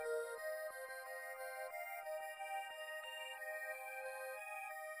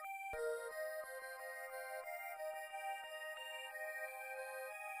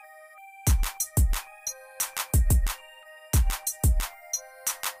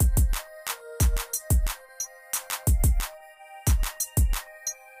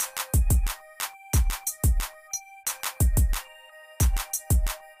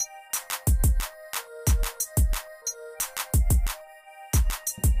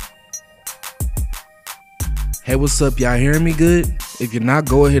Hey, what's up? Y'all hearing me good? If you're not,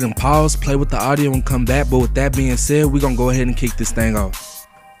 go ahead and pause, play with the audio and come back. But with that being said, we're gonna go ahead and kick this thing off.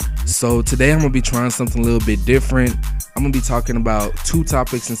 So today I'm gonna be trying something a little bit different. I'm gonna be talking about two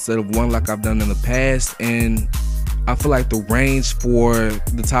topics instead of one like I've done in the past, and I feel like the range for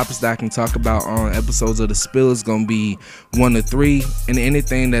the topics that I can talk about on episodes of The Spill is gonna be 1 to 3, and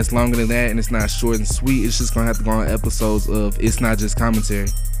anything that's longer than that and it's not short and sweet, it's just gonna have to go on episodes of It's Not Just Commentary.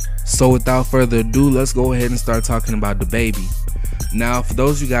 So without further ado, let's go ahead and start talking about DaBaby. Now, for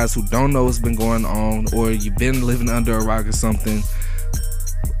those of you guys who don't know what's been going on, or you've been living under a rock or something,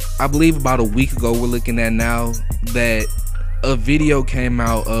 I believe about a week ago we're looking at now that a video came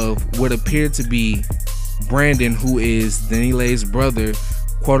out of what appeared to be Brandon, who is DaniLeigh's brother,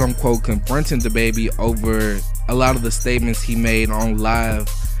 quote unquote, confronting DaBaby over a lot of the statements he made on live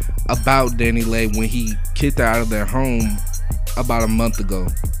about DaniLeigh when he kicked her out of their home about a month ago.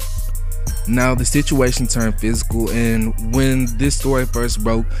 Now the situation turned physical, and when this story first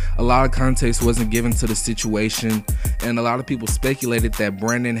broke, a lot of context wasn't given to the situation, and a lot of people speculated that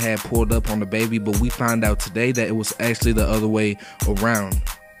Brandon had pulled up on DaBaby, but we found out today that it was actually the other way around.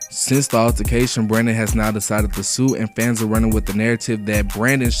 Since the altercation, Brandon has now decided to sue, and fans are running with the narrative that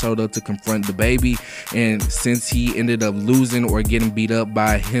Brandon showed up to confront DaBaby, and since he ended up losing or getting beat up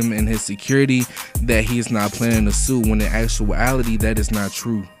by him and his security, that he is not planning to sue, when in actuality that is not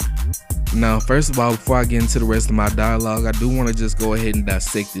true. Now, first of all, before I get into the rest of my dialogue, I do want to just go ahead and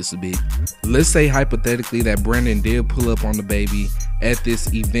dissect this a bit. Let's say hypothetically that Brandon did pull up on DaBaby at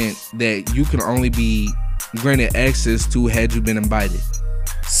this event that you can only be granted access to had you been invited.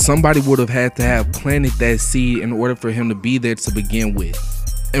 Somebody would have had to have planted that seed in order for him to be there to begin with.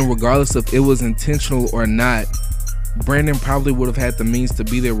 And regardless if it was intentional or not, Brandon probably would have had the means to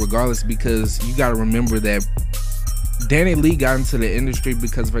be there regardless, because you got to remember that DaniLeigh got into the industry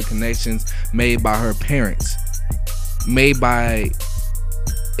because of her connections made by her parents, made by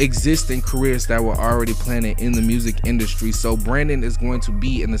existing careers that were already planted in the music industry. So Brandon is going to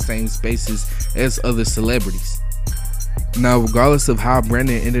be in the same spaces as other celebrities. Now, regardless of how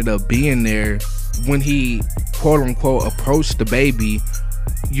Brandon ended up being there, when he quote unquote approached DaBaby,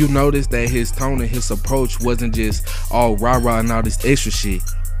 you notice that his tone and his approach wasn't just all rah-rah and all this extra shit.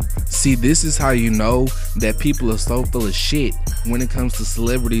 See, this is how you know that people are so full of shit when it comes to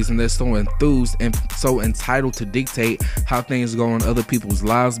celebrities, and they're so enthused and so entitled to dictate how things go in other people's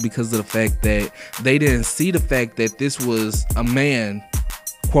lives because of the fact that they didn't see the fact that this was a man,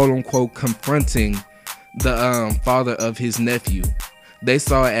 quote unquote, confronting the father of his nephew. They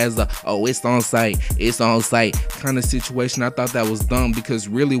saw it as a, oh, it's on site kind of situation. I thought that was dumb, because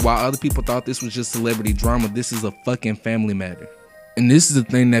really, while other people thought this was just celebrity drama, this is a fucking family matter. And this is the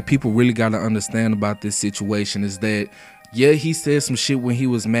thing that people really got to understand about this situation, is that, yeah, he said some shit when he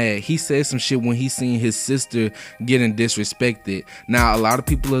was mad. He said some shit when he seen his sister getting disrespected. Now, a lot of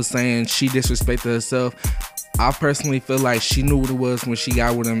people are saying she disrespected herself. I personally feel like she knew what it was when she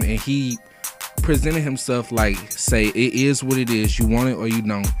got with him, and he presented himself like, say, it is what it is. You want it or you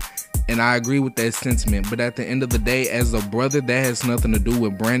don't. And I agree with that sentiment. But at the end of the day, as a brother, that has nothing to do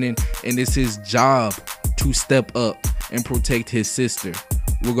with Brandon, and it's his job to step up and protect his sister,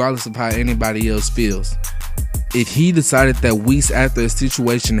 regardless of how anybody else feels. If he decided that weeks after a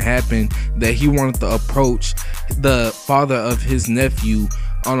situation happened that he wanted to approach the father of his nephew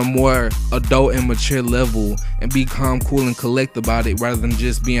on a more adult and mature level and be calm, cool, and collect about it, rather than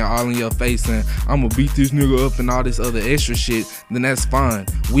just being all in your face and I'm gonna beat this nigga up and all this other extra shit, then that's fine.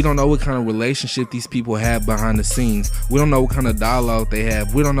 We don't know what kind of relationship these people have behind the scenes. We don't know what kind of dialogue they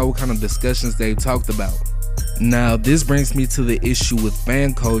have. We don't know what kind of discussions they've talked about. Now, this brings me to the issue with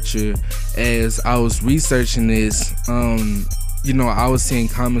fan culture. As I was researching this, you know, I was seeing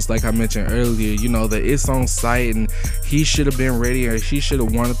comments like I mentioned earlier, you know, that it's on site and he should have been ready, or he should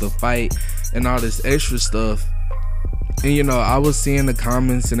have wanted to fight and all this extra stuff. And you know, I was seeing the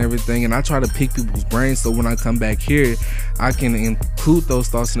comments and everything, and I try to pick people's brains so when I come back here I can include those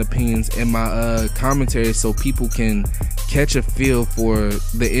thoughts and opinions in my commentary, so people can catch a feel for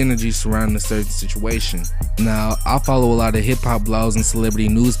the energy surrounding a certain situation. Now, I follow a lot of hip-hop blogs and celebrity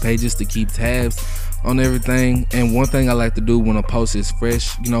news pages to keep tabs on everything, and one thing I like to do when a post is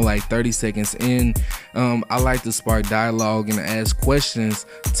fresh, you know, like 30 seconds in, I like to spark dialogue and ask questions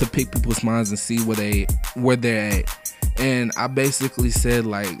to pick people's minds and see where they're at. And I basically said,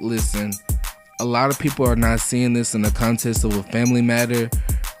 like, listen, a lot of people are not seeing this in the context of a family matter.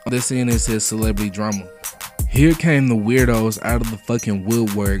 They're seeing this as celebrity drama. Here came the weirdos out of the fucking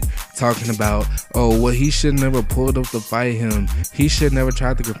woodwork talking about, oh, well, he should never pulled up to fight him. He should never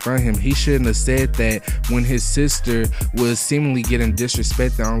tried to confront him. He shouldn't have said that when his sister was seemingly getting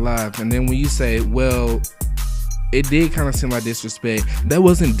disrespected on live. And then when you say, well, it did kind of seem like disrespect. That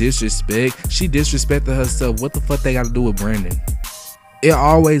wasn't disrespect. She disrespected herself. What the fuck they got to do with Brandon? It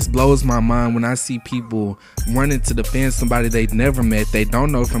always blows my mind when I see people running to defend somebody they never met, they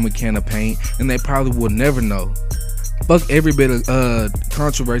don't know from a can of paint, and they probably will never know. Fuck every bit of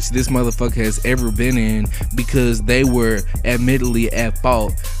controversy this motherfucker has ever been in because they were admittedly at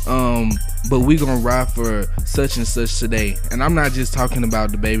fault. But we gonna ride for such and such today. And I'm not just talking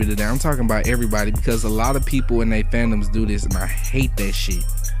about DaBaby today, I'm talking about everybody, because a lot of people in their fandoms do this and I hate that shit.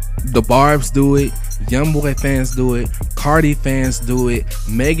 The Barbs do it, YoungBoy fans do it, Cardi fans do it,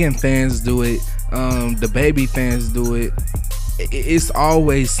 Megan fans do it, DaBaby fans do it. It's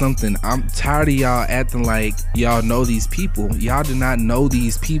always something. I'm tired of y'all acting like y'all know these people. Y'all do not know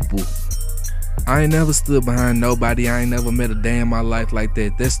these people. I ain't never stood behind nobody. I ain't never met a day in my life like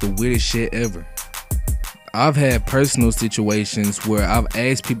that. That's the weirdest shit ever. I've had personal situations where I've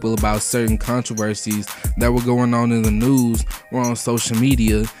asked people about certain controversies that were going on in the news or on social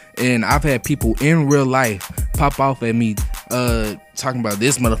media, and I've had people in real life pop off at me talking about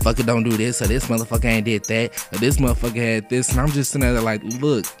this motherfucker don't do this, or this motherfucker ain't did that, or this motherfucker had this, and I'm just sitting there like,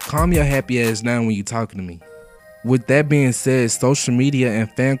 look, calm your happy ass down when you talking to me. With that being said, social media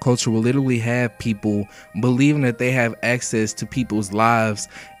and fan culture will literally have people believing that they have access to people's lives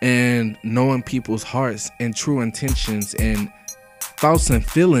and knowing people's hearts and true intentions and thoughts and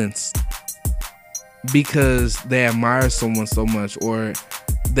feelings because they admire someone so much, or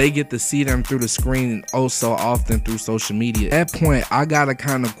they get to see them through the screen oh so often through social media. At that point, I gotta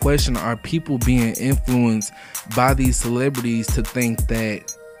kind of question, are people being influenced by these celebrities to think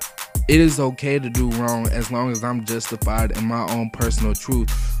that it is okay to do wrong as long as I'm justified in my own personal truth,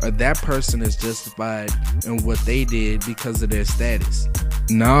 or that person is justified in what they did because of their status?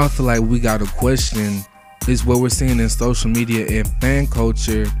 Now I feel like we gotta question, is what we're seeing in social media and fan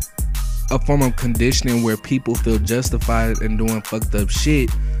culture a form of conditioning where people feel justified in doing fucked up shit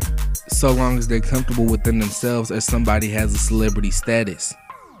so long as they're comfortable within themselves as somebody has a celebrity status?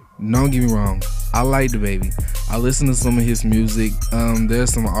 Don't get me wrong, I like DaBaby. I listen to some of his music.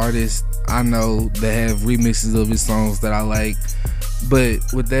 There's some artists I know that have remixes of his songs that I like. But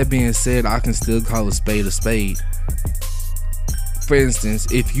with that being said, I can still call a spade a spade. For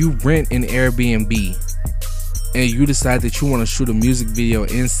instance, if you rent an Airbnb and you decide that you want to shoot a music video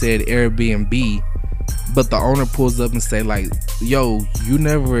in said Airbnb, but the owner pulls up and say like, yo, you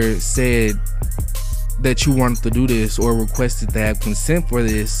never said that you wanted to do this or requested to have consent for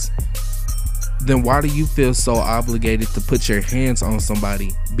this, then why do you feel so obligated to put your hands on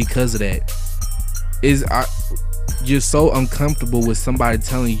somebody because of that? You're so uncomfortable with somebody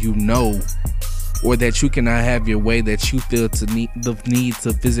telling you no, or that you cannot have your way, that you feel the need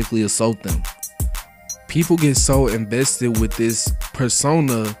to physically assault them. People get so invested with this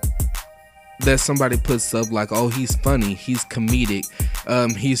persona that somebody puts up like, oh, he's funny, he's comedic,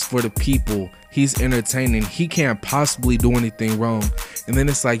 he's for the people, he's entertaining, he can't possibly do anything wrong. And then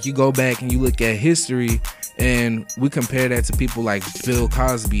it's like you go back and you look at history and we compare that to people like Bill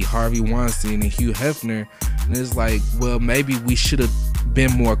Cosby, Harvey Weinstein, and Hugh Hefner, and it's like, well, maybe we should have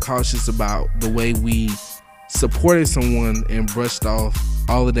been more cautious about the way we supported someone and brushed off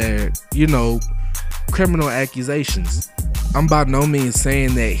all of their, criminal accusations. I'm by no means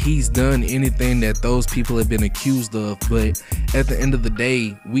saying that he's done anything that those people have been accused of, but at the end of the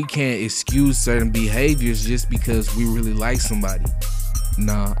day, we can't excuse certain behaviors just because we really like somebody.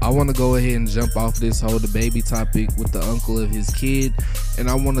 Nah, I want to go ahead and jump off this whole DaBaby topic with the uncle of his kid, and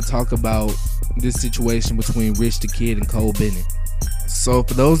I want to talk about this situation between Rich the Kid and Cole Bennett. So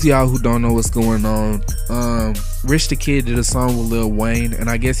for those of y'all who don't know what's going on, Rich the Kid did a song with Lil Wayne, and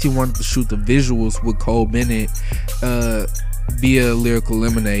I guess he wanted to shoot the visuals with Cole Bennett via Lyrical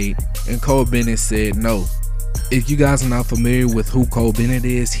Lemonade, and Cole Bennett said no. If you guys are not familiar with who Cole Bennett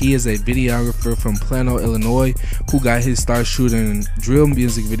is, he is a videographer from Plano, Illinois, who got his start shooting drill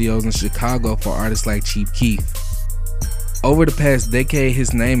music videos in Chicago for artists like Chief Keef. Over the past decade,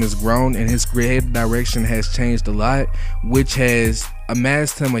 his name has grown and his creative direction has changed a lot, which has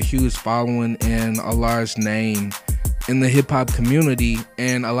amassed him a huge following and a large name in the hip-hop community,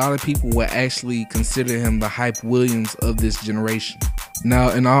 and a lot of people would actually consider him the Hype Williams of this generation.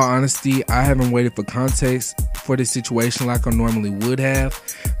 Now, in all honesty, I haven't waited for context for this situation like I normally would have,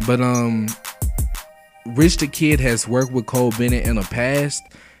 but Rich the Kid has worked with Cole Bennett in the past,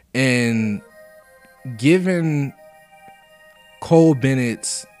 and given Cole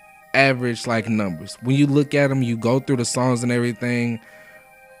Bennett's average numbers, when you look at him, you go through the songs and everything,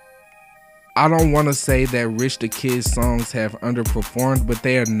 I don't want to say that Rich the Kid's songs have underperformed, but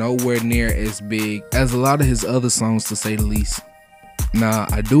they are nowhere near as big as a lot of his other songs, to say the least. Now,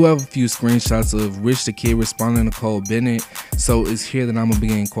 I do have a few screenshots of Rich the Kid responding to Cole Bennett, so it's here that I'm gonna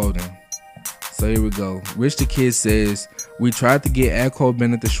begin quoting. So here we go. Rich the Kid says, "We tried to get Cole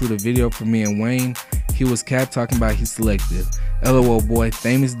Bennett to shoot a video for me and Wayne. He was cap talking about he's selective. LOL boy,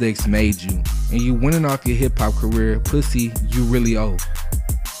 Famous Dex made you. And you winning off your hip hop career, pussy, you really owe."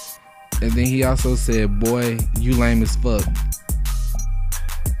 And then he also said, "Boy, you lame as fuck.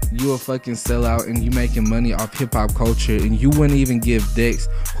 You a fucking sellout and you making money off hip hop culture and you wouldn't even give Dex,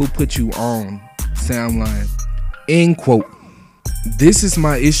 who put you on, soundline." End quote. This is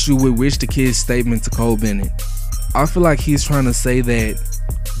my issue with Rich the Kid's statement to Cole Bennett. I feel like he's trying to say that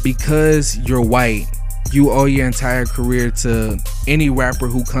because you're white, you owe your entire career to any rapper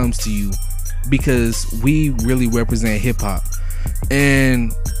who comes to you because we really represent hip hop.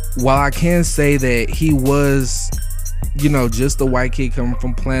 And while I can say that he was, just a white kid coming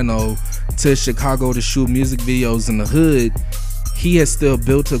from Plano to Chicago to shoot music videos in the hood, he has still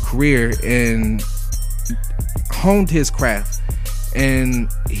built a career and honed his craft. And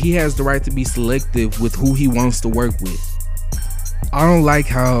he has the right to be selective with who he wants to work with. I don't like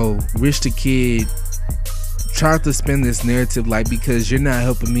how Rich the Kid tried to spin this narrative like because you're not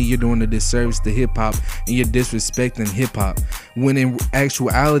helping me, you're doing a disservice to hip hop and you're disrespecting hip hop. When in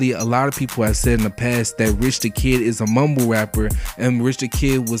actuality, a lot of people have said in the past that Rich the Kid is a mumble rapper and Rich the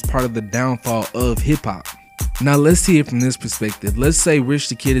Kid was part of the downfall of hip hop. Now let's see it from this perspective. Let's say Rich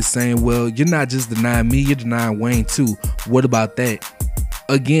the Kid is saying, well, you're not just denying me, you're denying Wayne too. What about that?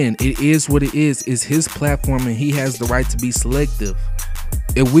 Again, it is what it is. It's his platform and he has the right to be selective.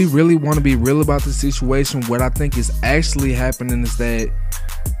 If we really want to be real about the situation, what I think is actually happening is that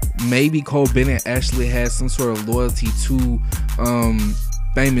maybe Cole Bennett actually has some sort of loyalty to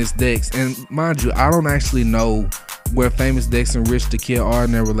Famous Dex. And mind you, I don't actually know where Famous Dex and Rich the Kid are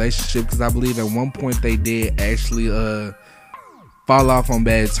in their relationship because I believe at one point they did actually fall off on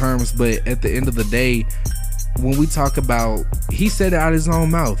bad terms. But at the end of the day, when we talk about, he said it out of his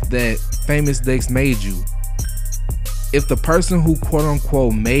own mouth that Famous Dex made you. If the person who quote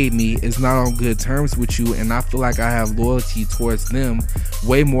unquote made me is not on good terms with you and I feel like I have loyalty towards them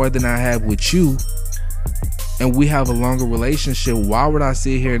way more than I have with you, and we have a longer relationship, why would I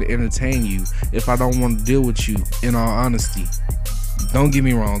sit here and entertain you if I don't want to deal with you, in all honesty? Don't get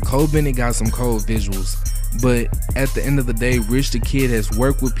me wrong, Cole Bennett got some cold visuals, but at the end of the day, Rich the Kid has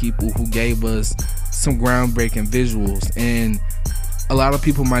worked with people who gave us some groundbreaking visuals. And a lot of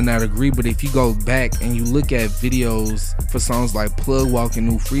people might not agree, but if you go back and you look at videos for songs like Plug Walk and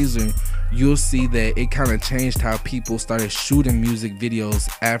New Freezer, you'll see that it kind of changed how people started shooting music videos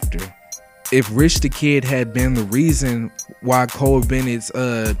after. If Rich the Kid had been the reason why Cole Bennett's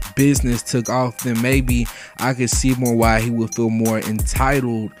business took off, then maybe I could see more why he would feel more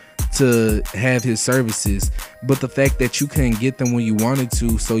entitled to have his services. But the fact that you couldn't get them when you wanted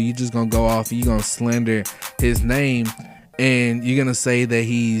to, so you just gonna go off and you gonna slander his name and you're gonna say that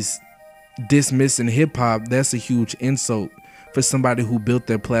he's dismissing hip hop, that's a huge insult for somebody who built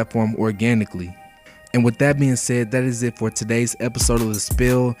their platform organically. And with that being said, that is it for today's episode of The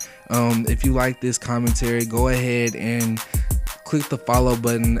Spill. If you like this commentary, go ahead and click the follow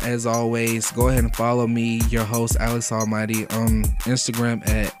button. As always, go ahead and follow me, your host, Alex Almighty, on Instagram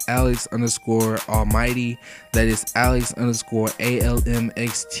at Alex_Almighty. That is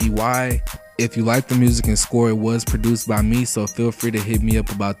Alex_ALMXTY. If you like the music and score, it was produced by me, so feel free to hit me up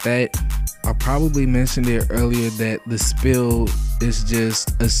about that. I probably mentioned it earlier that The Spill is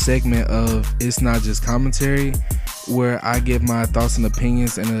just a segment of It's Not Just Commentary, where I give my thoughts and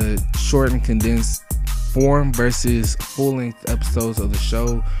opinions in a short and condensed form versus full-length episodes of the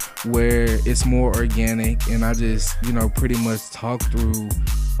show where it's more organic and I just, pretty much talk through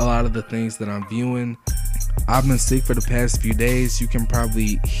a lot of the things that I'm viewing. I've been sick for the past few days. You can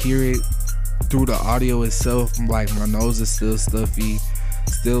probably hear it through the audio itself. Like, my nose is still stuffy,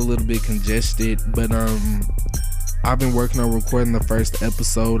 still a little bit congested, but I've been working on recording the first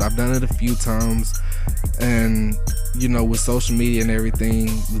episode. I've done it a few times, and with social media and everything,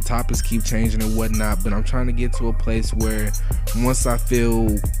 the topics keep changing and whatnot, but I'm trying to get to a place where once I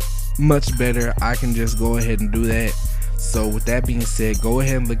feel much better, I can just go ahead and do that. So with that being said, go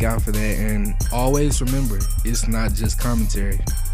ahead and look out for that, and always remember, it's not just commentary.